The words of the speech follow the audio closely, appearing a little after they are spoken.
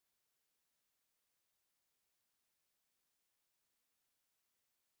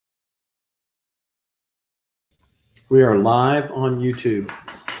We are live on YouTube.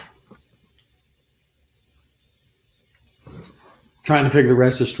 Trying to figure the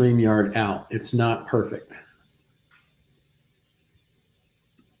rest of StreamYard out. It's not perfect.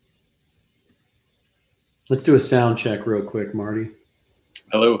 Let's do a sound check real quick, Marty.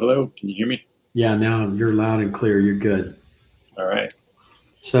 Hello, hello. Can you hear me? Yeah, now you're loud and clear. You're good. All right.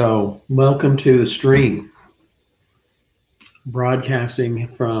 So welcome to the stream. Broadcasting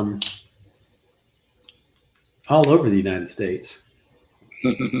from all over the United States.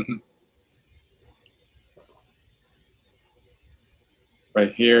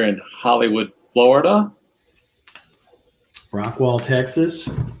 Right here in Hollywood, Florida. Rockwall, Texas.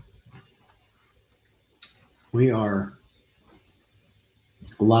 We are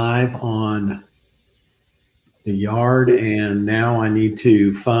live on the yard, and now I need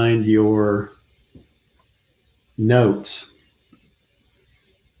to find your notes.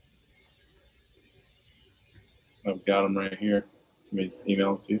 I've got them right here. Let me just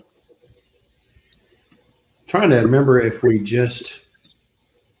email them to you. Trying to remember if we just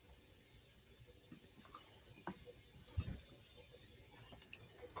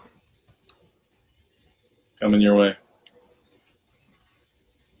coming your way.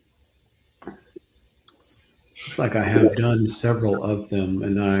 looks like I have done several of them,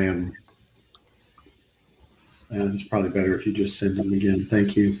 and I am. It's probably better if you just send them again.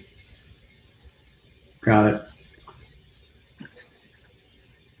 Thank you. Got it.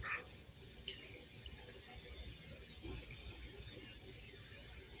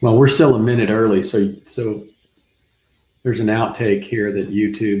 Well, we're still a minute early, so there's an outtake here that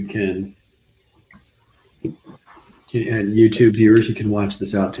YouTube can, and YouTube viewers, you can watch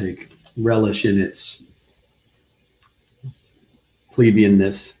this outtake, relish in its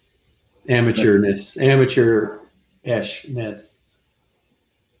plebeianness, amateurness, amateur-ishness.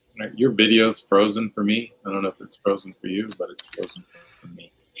 Right, your video's frozen for me. I don't know if it's frozen for you, but it's frozen for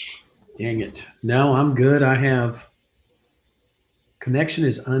me. Dang it. No, I'm good. I have connection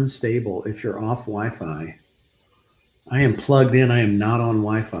is unstable if you're off Wi-Fi. I am plugged in. I am not on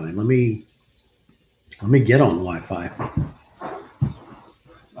Wi-Fi. Let me get on Wi-Fi.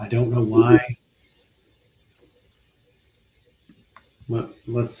 I don't know why.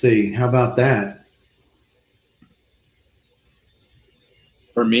 Let's see. How about that?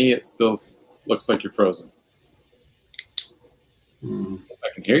 For me, it still looks like you're frozen. Hmm. I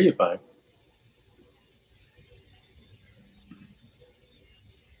can hear you fine.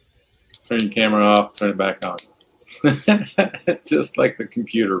 Turn your camera off, turn it back on. Just like the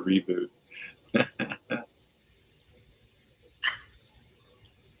computer reboot.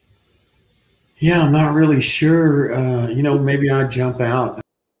 Yeah, I'm not really sure. Maybe I'd jump out.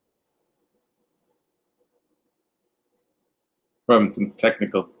 We're having some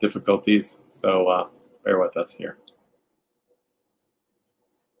technical difficulties, so bear with us here.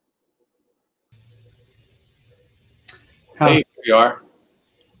 Hey, here we are.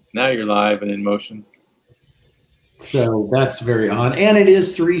 Now you're live and in motion. So that's very odd. And it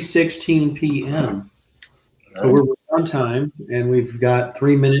is 3:16 p.m. So we're on time, and we've got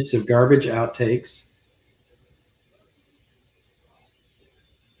 3 minutes of garbage outtakes.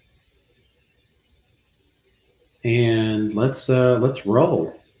 And let's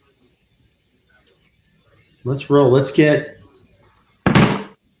roll. Let's roll. Let's get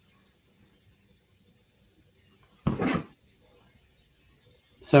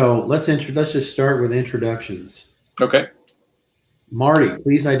let's just start with introductions. Okay. Marty,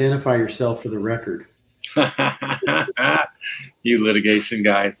 please identify yourself for the record. You litigation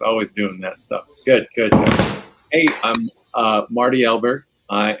guys, always doing that stuff. Good, good. Hey, I'm Marty Albert.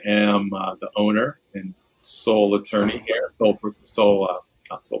 I am the owner and sole attorney here. Not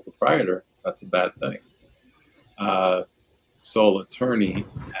sole proprietor. That's a bad thing. Sole attorney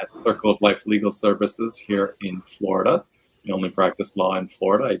at Circle of Life Legal Services here in Florida. I only practice law in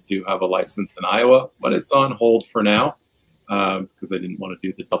Florida. I do have a license in Iowa, but it's on hold for now because I didn't want to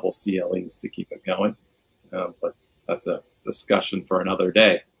do the double CLEs to keep it going. But that's a discussion for another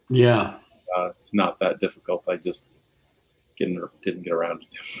day. Yeah. It's not that difficult. I just didn't get around to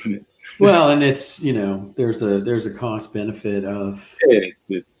doing it. Well, and it's, there's a cost benefit of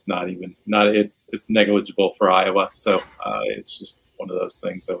it's negligible for Iowa. So it's just one of those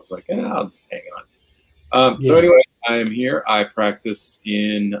things. I was like, I'll just hang on. So anyway, I am here. I practice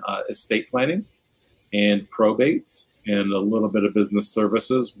in estate planning and probate and a little bit of business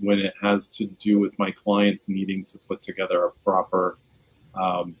services when it has to do with my clients needing to put together a proper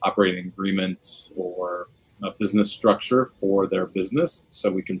operating agreement or a business structure for their business so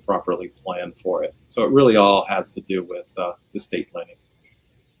we can properly plan for it. So it really all has to do with estate planning.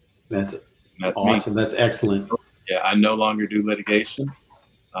 That's awesome. Me. That's excellent. Yeah. I no longer do litigation.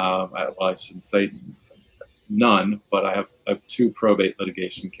 I shouldn't say none, but I have 2 probate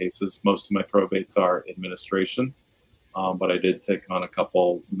litigation cases. Most of my probates are administration, but I did take on a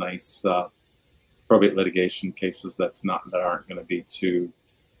couple nice probate litigation cases that aren't going to be too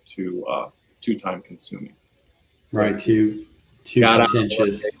time consuming. So right, too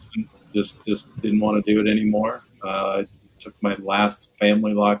contentious. Just didn't want to do it anymore. Took my last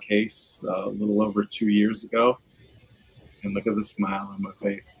family law case a little over 2 years ago, and look at the smile on my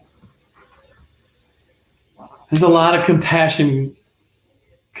face. There's a lot of compassion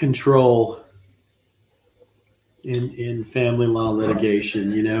control in family law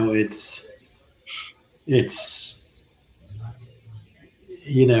litigation. You know, it's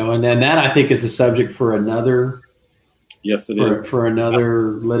you know, and that I think is a subject for another. Yes, it is. For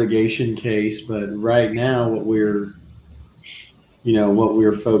another litigation case, but right now what we're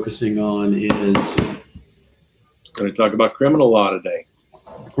focusing on is going to talk about criminal law today.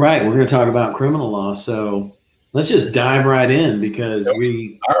 Right, we're going to talk about criminal law. So let's just dive right in because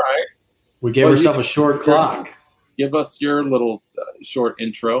we gave ourselves a short clock. Give us your little short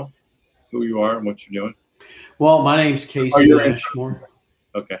intro, who you are and what you're doing. Well, my name's KC Ashmore.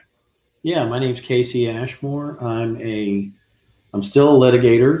 Okay. Yeah, my name's KC Ashmore. I'm still a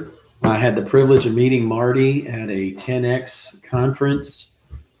litigator. I had the privilege of meeting Marty at a 10X conference,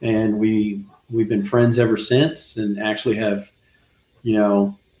 and we've been friends ever since, and actually have, you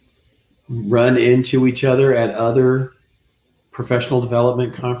know, run into each other at other professional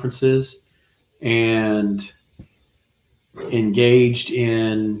development conferences and engaged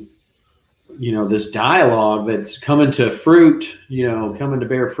in, you know, this dialogue that's coming to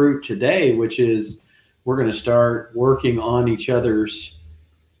bear fruit today, which is we're going to start working on each other's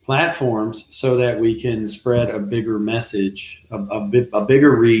platforms so that we can spread a bigger message, a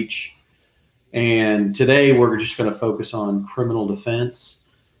bigger reach. And today we're just going to focus on criminal defense.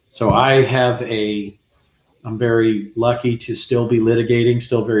 So I'm very lucky to still be litigating,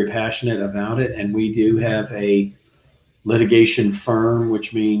 still very passionate about it. And we do have a litigation firm,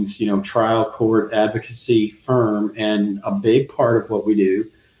 which means, you know, trial court advocacy firm. And a big part of what we do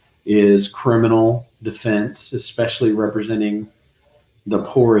is criminal defense, especially representing the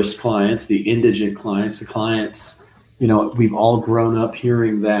poorest clients, the indigent clients, the clients, you know, we've all grown up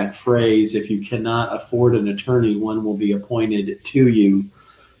hearing that phrase, if you cannot afford an attorney, one will be appointed to you.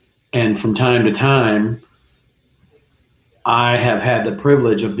 And from time to time, I have had the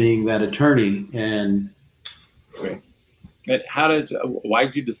privilege of being that attorney. And why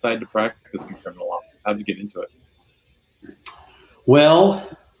did you decide to practice in criminal law? How did you get into it?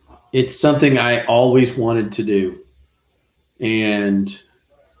 Well, it's something I always wanted to do. And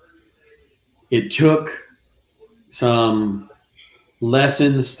it took some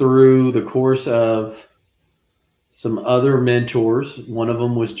lessons through the course of some other mentors. One of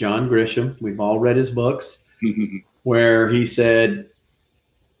them was John Grisham. We've all read his books, where he said,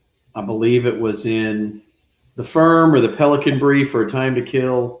 I believe it was in The Firm or The Pelican Brief or A Time to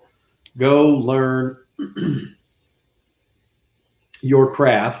Kill, go learn your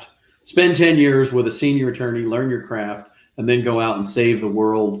craft, spend 10 years with a senior attorney, learn your craft, and then go out and save the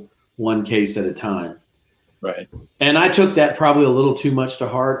world one case at a time. Right. And I took that probably a little too much to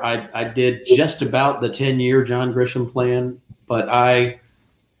heart. I did just about the 10-year John Grisham plan, but I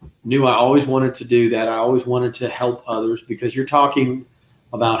knew I always wanted to do that. I always wanted to help others, because you're talking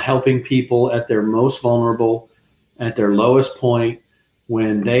about helping people at their most vulnerable, at their lowest point,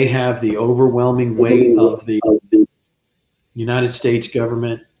 when they have the overwhelming weight of the United States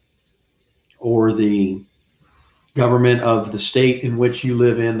government or the government of the state in which you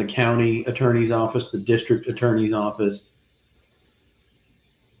live in, the county attorney's office, the district attorney's office.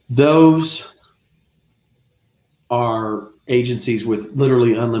 Those are agencies with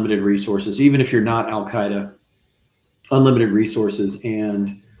literally unlimited resources, even if you're not Al-Qaeda, unlimited resources.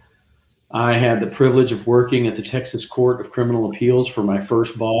 And I had the privilege of working at the Texas Court of Criminal Appeals for my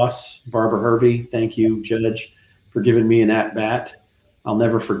first boss, Barbara Hervey. Thank you, Judge, for giving me an at-bat. I'll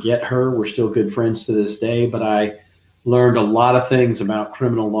never forget her. We're still good friends to this day, but I learned a lot of things about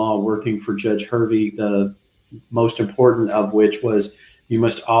criminal law working for Judge Hervey, the most important of which was you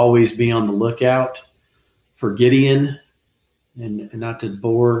must always be on the lookout for Gideon. And not to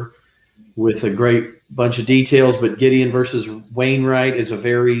bore with a great bunch of details, but Gideon versus Wainwright is a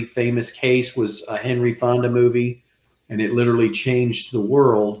very famous case, was a Henry Fonda movie, and it literally changed the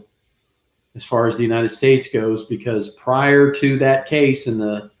world as far as the United States goes, because prior to that case in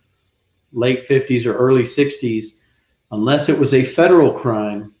the late 50s or early 60s, unless it was a federal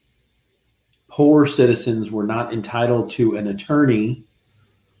crime, poor citizens were not entitled to an attorney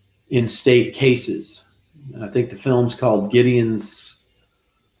in state cases. I think the film's called Gideon's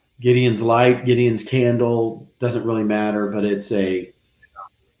Light, Gideon's Candle. Doesn't really matter, but it's a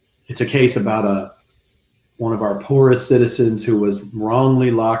case about one of our poorest citizens who was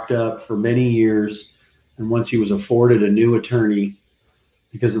wrongly locked up for many years, and once he was afforded a new attorney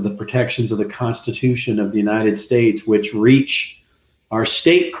because of the protections of the Constitution of the United States, which reach our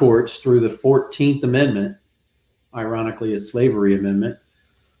state courts through the 14th Amendment, ironically a slavery amendment,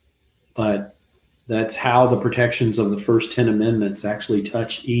 but that's how the protections of the first 10 amendments actually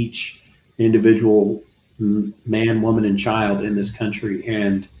touch each individual man, woman, and child in this country.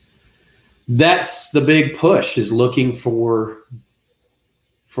 And that's the big push, is looking for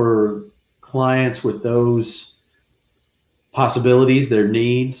clients with those possibilities, their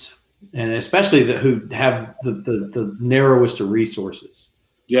needs, and especially who have the narrowest of resources.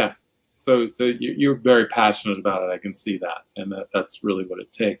 Yeah. So you're very passionate about it. I can see that, and that's really what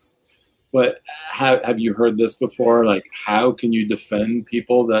it takes. But have you heard this before? Like, how can you defend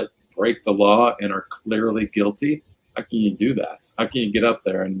people that break the law and are clearly guilty? How can you do that? How can you get up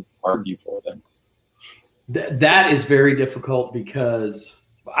there and argue for them? That is very difficult, because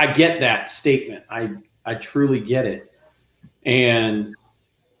I get that statement. I truly get it. And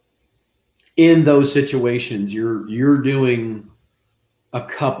in those situations, you're doing a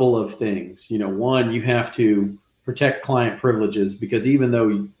couple of things. You know, one, you have to protect client privileges, because even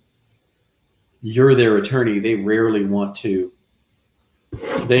though you're their attorney, they rarely want to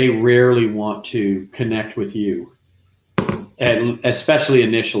connect with you. And especially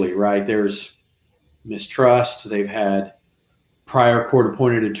initially, right? There's mistrust. They've had prior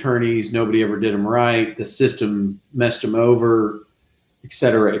court-appointed attorneys. Nobody ever did them right. The system messed them over, et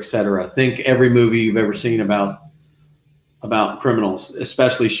cetera, et cetera. Think every movie you've ever seen about criminals,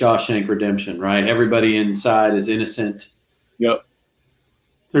 especially Shawshank Redemption, right? Everybody inside is innocent. Yep.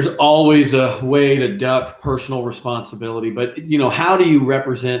 There's always a way to duck personal responsibility. But, you know, how do you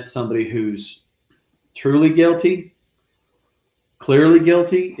represent somebody who's truly guilty, clearly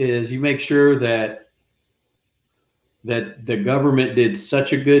guilty, is you make sure that the government did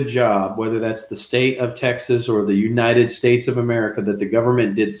such a good job, whether that's the state of Texas or the United States of America, that the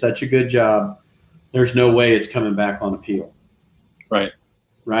government did such a good job, there's no way it's coming back on appeal. Right.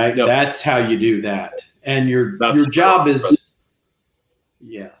 Right. Yep. That's how you do that. And your job is,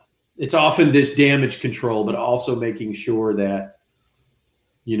 yeah, it's often this damage control, but also making sure that,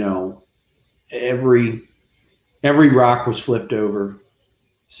 you know, every rock was flipped over,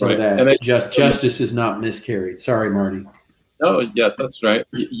 so right. that justice is not miscarried. Sorry, Marty. No, yeah, that's right.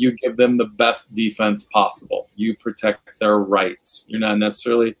 You give them the best defense possible. You protect their rights. You're not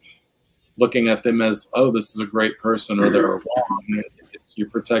necessarily looking at them as, oh, this is a great person or they're wrong. You're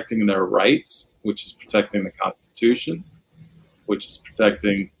protecting their rights, which is protecting the Constitution, which is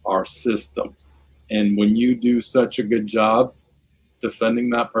protecting our system. And when you do such a good job defending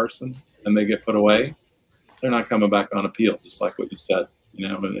that person and they get put away, they're not coming back on appeal, just like what you said. You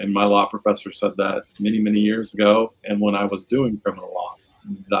know, and my law professor said that many, many years ago. And when I was doing criminal law,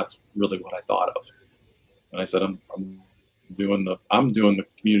 that's really what I thought of. And I said, I'm doing the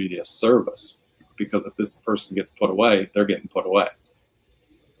community a service, because if this person gets put away, they're getting put away.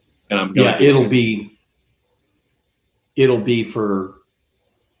 And I'm going to it'll be for,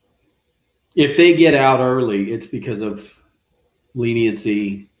 if they get out early, it's because of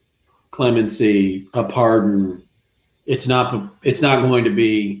leniency, clemency, a pardon. It's not going to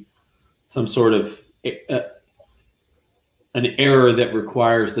be some sort of an error that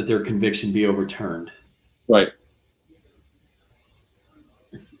requires that their conviction be overturned. Right.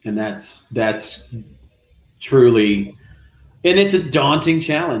 And that's truly, and it's a daunting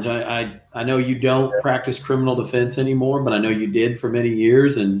challenge. I know you don't practice criminal defense anymore, but I know you did for many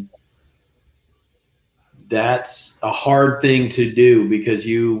years, and that's a hard thing to do, because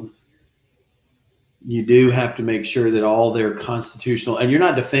you do have to make sure that all their constitutional, and you're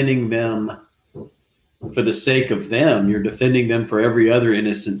not defending them for the sake of them. You're defending them for every other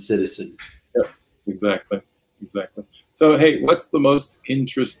innocent citizen. Yeah, exactly. So, hey, what's the most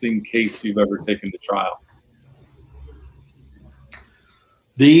interesting case you've ever taken to trial?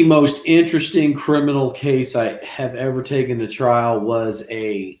 The most interesting criminal case I have ever taken to trial was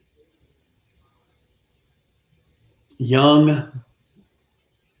a young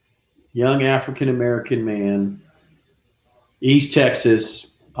African-American man, East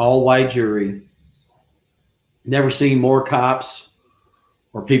Texas, all white jury. Never seen more cops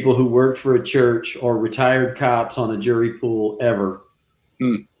or people who worked for a church or retired cops on a jury pool ever.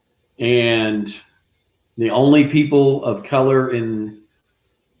 And the only people of color in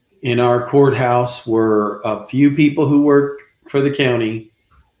our courthouse were a few people who work for the county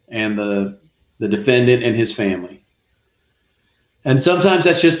and the the defendant and his family. And sometimes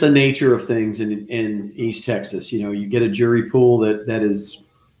that's just the nature of things in East Texas. You know, you get a jury pool that is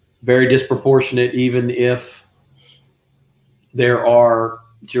very disproportionate, even if there are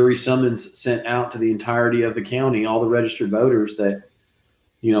jury summons sent out to the entirety of the county, all the registered voters that,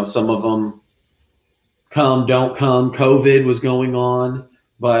 you know, some of them come, don't come. COVID was going on,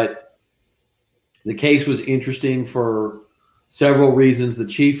 but the case was interesting for several reasons, the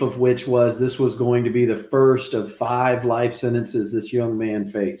chief of which was this was going to be the first of 5 life sentences this young man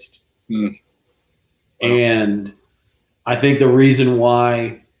faced. Mm. Wow. And I think the reason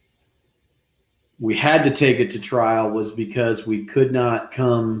why we had to take it to trial was because we could not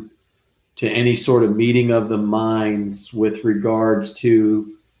come to any sort of meeting of the minds with regards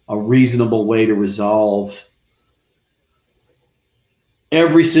to a reasonable way to resolve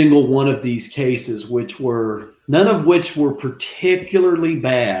every single one of these cases, none of which were particularly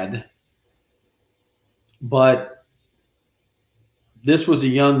bad, but this was a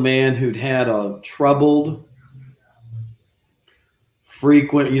young man who'd had a troubled,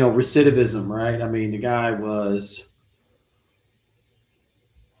 frequent, you know, recidivism, right? I mean, the guy was,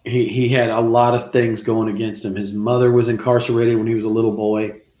 he had a lot of things going against him. His mother was incarcerated when he was a little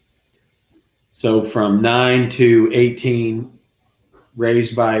boy. So from 9 to 18,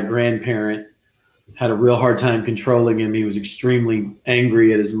 raised by a grandparent, had a real hard time controlling him. He was extremely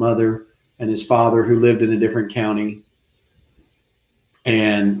angry at his mother and his father, who lived in a different county,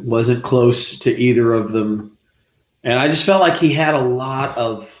 and wasn't close to either of them. And I just felt like he had a lot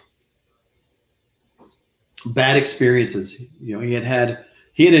of bad experiences. You know, he had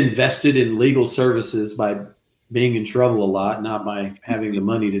invested in legal services by being in trouble a lot, not by having the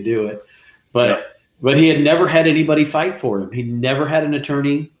money to do it. But he had never had anybody fight for him. He never had an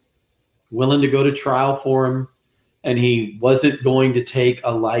attorney willing to go to trial for him. And he wasn't going to take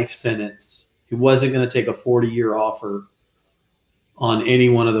a life sentence. He wasn't going to take a 40-year offer on any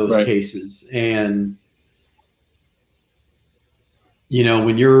one of those cases. And, you know,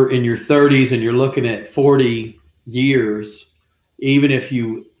 when you're in your 30s and you're looking at 40 years, even if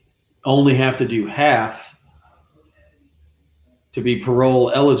you only have to do half to be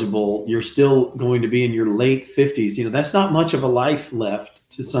parole eligible, you're still going to be in your late 50s. You know, that's not much of a life left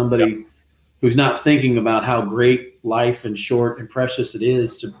to somebody who's not thinking about how great life and short and precious it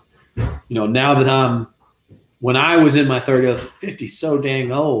is to, you know, now that when I was in my 30s, I was 50, so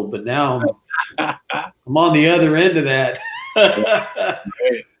dang old, but now I'm on the other end of that.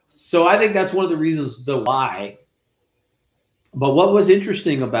 So I think that's one of the reasons why. But what was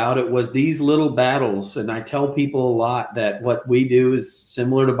interesting about it was these little battles, and I tell people a lot that what we do is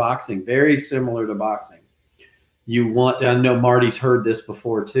similar to boxing, very similar to boxing. I know Marty's heard this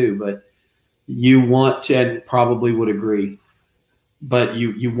before too, but you want to, and probably would agree, but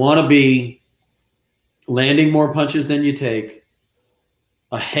you want to be landing more punches than you take,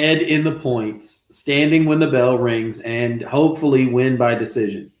 ahead in the points, standing when the bell rings, and hopefully win by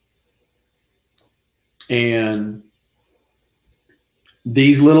decision. And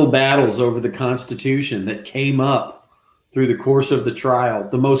these little battles over the Constitution that came up through the course of the trial,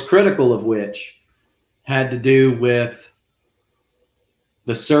 the most critical of which had to do with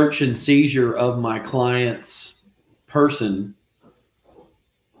the search and seizure of my client's person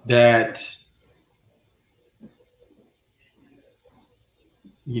that,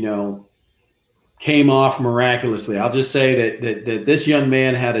 you know, came off miraculously. I'll just say that this young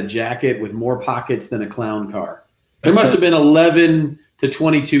man had a jacket with more pockets than a clown car. There must have been 11 to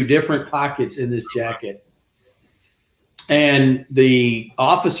 22 different pockets in this jacket. And the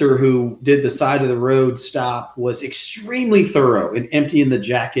officer who did the side of the road stop was extremely thorough in emptying the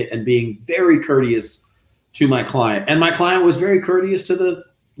jacket and being very courteous to my client. And my client was very courteous to the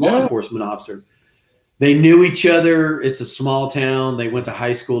law enforcement officer. They knew each other. It's a small town. They went to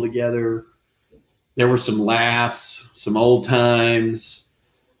high school together. There were some laughs, some old times.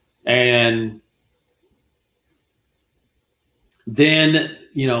 And then,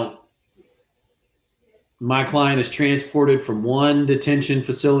 you know, my client is transported from one detention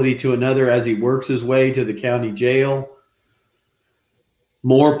facility to another as he works his way to the county jail.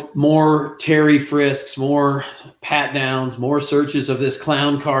 More Terry frisks, more pat downs, more searches of this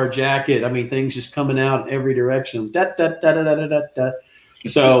clown car jacket. I mean, things just coming out in every direction.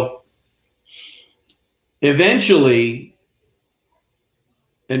 So eventually,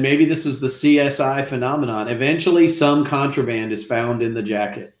 and maybe this is the CSI phenomenon, eventually some contraband is found in the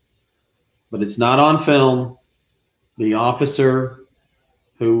jacket, but it's not on film. The officer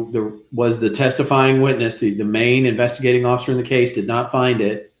who was the testifying witness, the main investigating officer in the case, did not find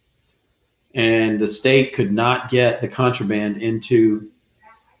it, and the state could not get the contraband into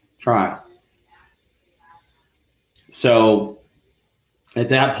trial. So at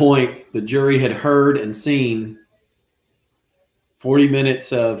that point, the jury had heard and seen 40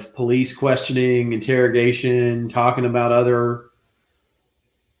 minutes of police questioning, interrogation, talking about other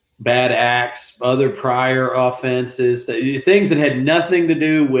bad acts, other prior offenses, things that had nothing to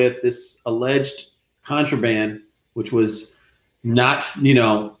do with this alleged contraband, which was not,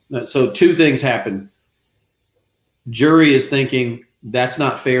 so two things happened. Jury is thinking that's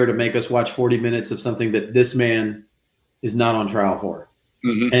not fair to make us watch 40 minutes of something that this man is not on trial for,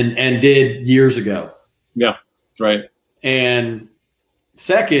 and did years ago. Yeah, right. And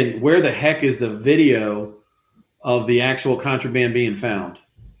second, where the heck is the video of the actual contraband being found?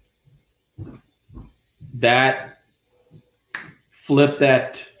 That flipped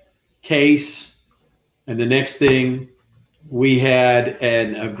that case. And the next thing, we had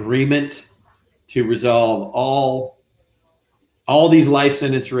an agreement to resolve all these life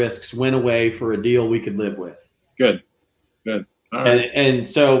sentence risks went away for a deal we could live with. Good. All right. And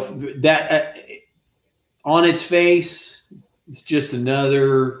so that on its face, it's just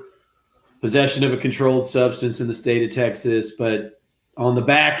another possession of a controlled substance in the state of Texas. But on the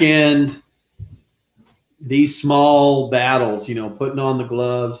back end, these small battles, putting on the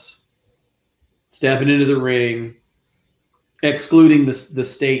gloves, stepping into the ring, excluding the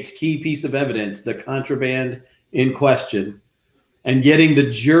state's key piece of evidence, the contraband in question, and getting the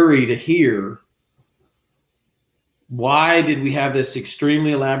jury to hear, why did we have this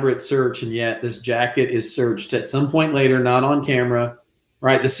extremely elaborate search and yet this jacket is searched at some point later, not on camera,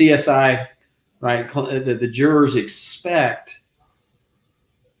 right? The CSI, right? The jurors expect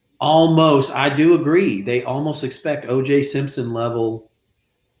almost, I do agree, they almost expect O.J. Simpson level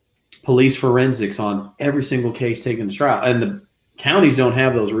police forensics on every single case taken to trial. And the counties don't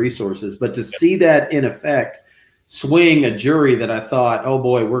have those resources. But to see that in effect swing a jury that I thought, oh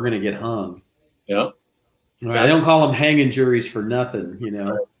boy, we're going to get hung. Yeah. Right. They don't call them hanging juries for nothing,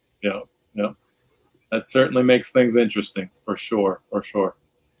 Yeah. That certainly makes things interesting, for sure.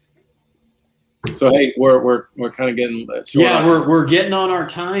 So hey, we're kind of getting short. Yeah, we're getting on our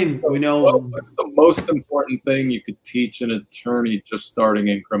time. So, what's the most important thing you could teach an attorney just starting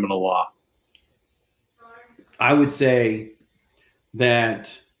in criminal law? I would say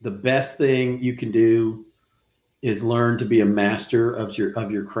that the best thing you can do is learn to be a master of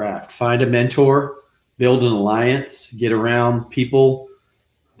your craft. Find a mentor. Build an alliance, get around people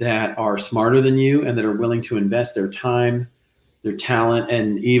that are smarter than you and that are willing to invest their time, their talent,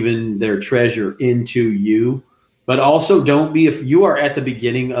 and even their treasure into you. But also don't be, if you are at the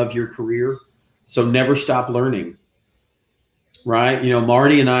beginning of your career, so never stop learning, right?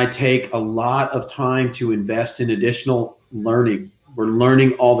 Marty and I take a lot of time to invest in additional learning. We're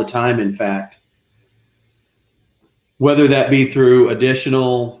learning all the time, in fact, whether that be through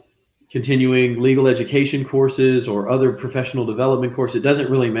additional continuing legal education courses or other professional development courses. It doesn't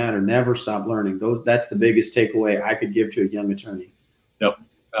really matter. Never stop learning. That's the biggest takeaway I could give to a young attorney. Yep,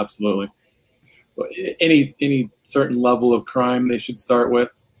 absolutely. Any certain level of crime they should start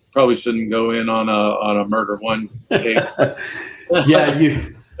with? Probably shouldn't go in on a murder one case.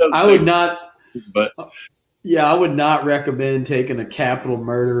 I would not. But yeah, I would not recommend taking a capital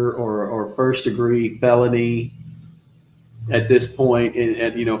murder or first degree felony at this point,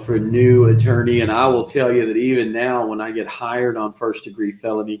 for a new attorney. And I will tell you that even now, when I get hired on first degree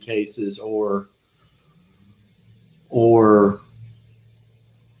felony cases or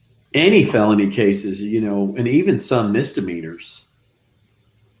any felony cases, and even some misdemeanors,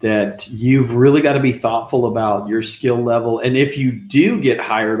 that you've really got to be thoughtful about your skill level. And if you do get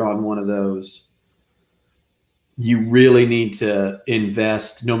hired on one of those, you really need to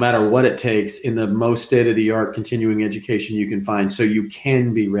invest, no matter what it takes, in the most state-of-the-art continuing education you can find so you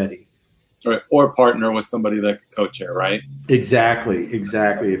can be ready. Right. Or partner with somebody that can coach you, right? Exactly.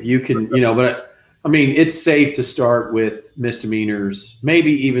 If you can, but I mean, it's safe to start with misdemeanors,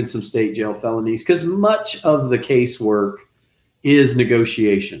 maybe even some state jail felonies, because much of the casework is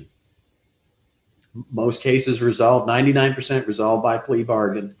negotiation. Most cases 99% resolved by plea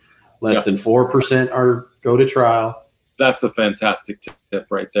bargain. Less than 4% go to trial. That's a fantastic tip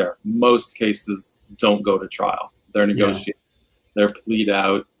right there. Most cases don't go to trial. They're negotiated. They're plead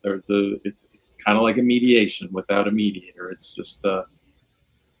out. It's kind of like a mediation without a mediator. It's just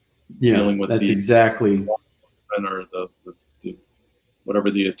dealing with exactly. Or the whatever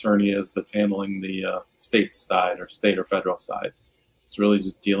the attorney is that's handling the state side or state or federal side. It's really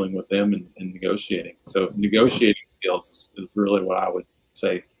just dealing with them and negotiating. So negotiating skills is really what I would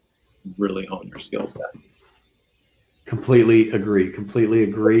say. Really hone your skills at. Completely agree.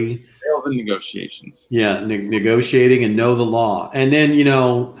 sales and negotiations. Yeah, negotiating and know the law. And then, you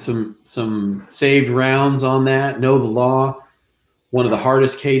know, some saved rounds on that. Know the law. One of the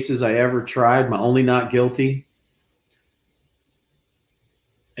hardest cases I ever tried, my only not guilty.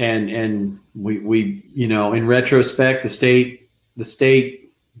 And we you know, in retrospect, the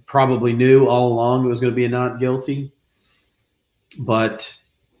state probably knew all along it was going to be a not guilty, but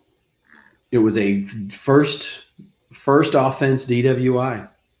it was a first offense DWI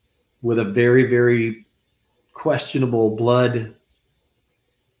with a very, very questionable breath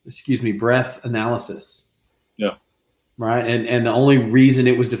analysis. Yeah. Right. And the only reason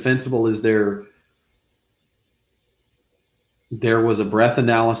it was defensible is there was a breath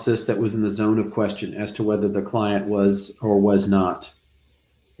analysis that was in the zone of question as to whether the client was or was not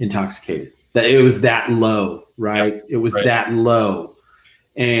intoxicated. That it was that low, right? Yep. It was that low.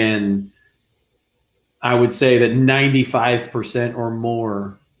 And I would say that 95% or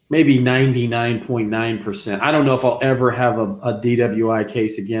more, maybe 99.9%. I don't know if I'll ever have a DWI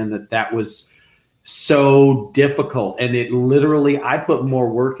case again that was so difficult. And it literally, I put more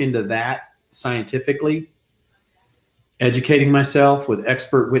work into that scientifically, educating myself with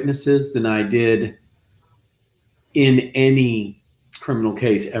expert witnesses, than I did in any criminal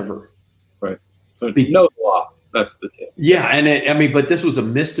case ever. Right. So know the law. That's the tip. Yeah. And but this was a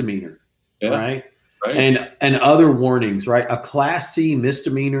misdemeanor, right? Right. And other warnings, right? A Class C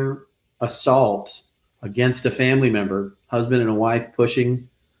misdemeanor assault against a family member, husband and a wife pushing,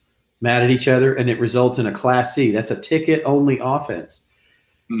 mad at each other, and it results in a Class C. That's a ticket-only offense.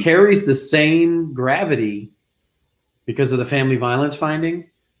 Carries the same gravity because of the family violence finding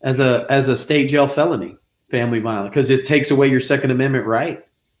as a state jail felony, family violence, because it takes away your Second Amendment right.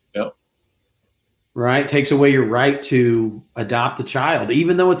 Yep. Right? Takes away your right to adopt a child,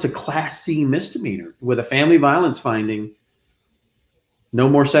 even though it's a Class C misdemeanor with a family violence finding. No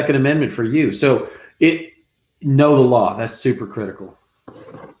more Second Amendment for you. So know the law. That's super critical.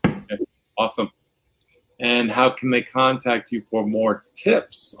 Okay. Awesome. And how can they contact you for more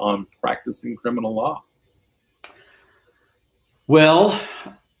tips on practicing criminal law? Well,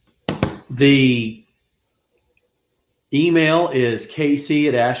 the email is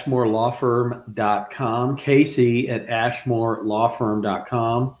kc@ashmorelawfirm.com,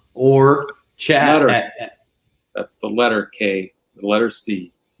 kc@ashmorelawfirm.com, or chat that's the letter K, the letter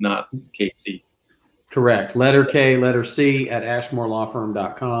C, not KC. Correct. Letter K, letter C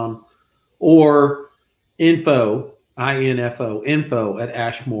 @ashmorelawfirm.com, or info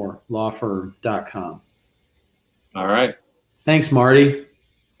 @ashmorelawfirm.com. All right. Thanks, Marty.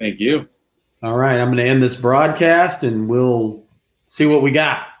 Thank you. All right. I'm going to end this broadcast and we'll see what we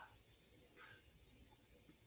got.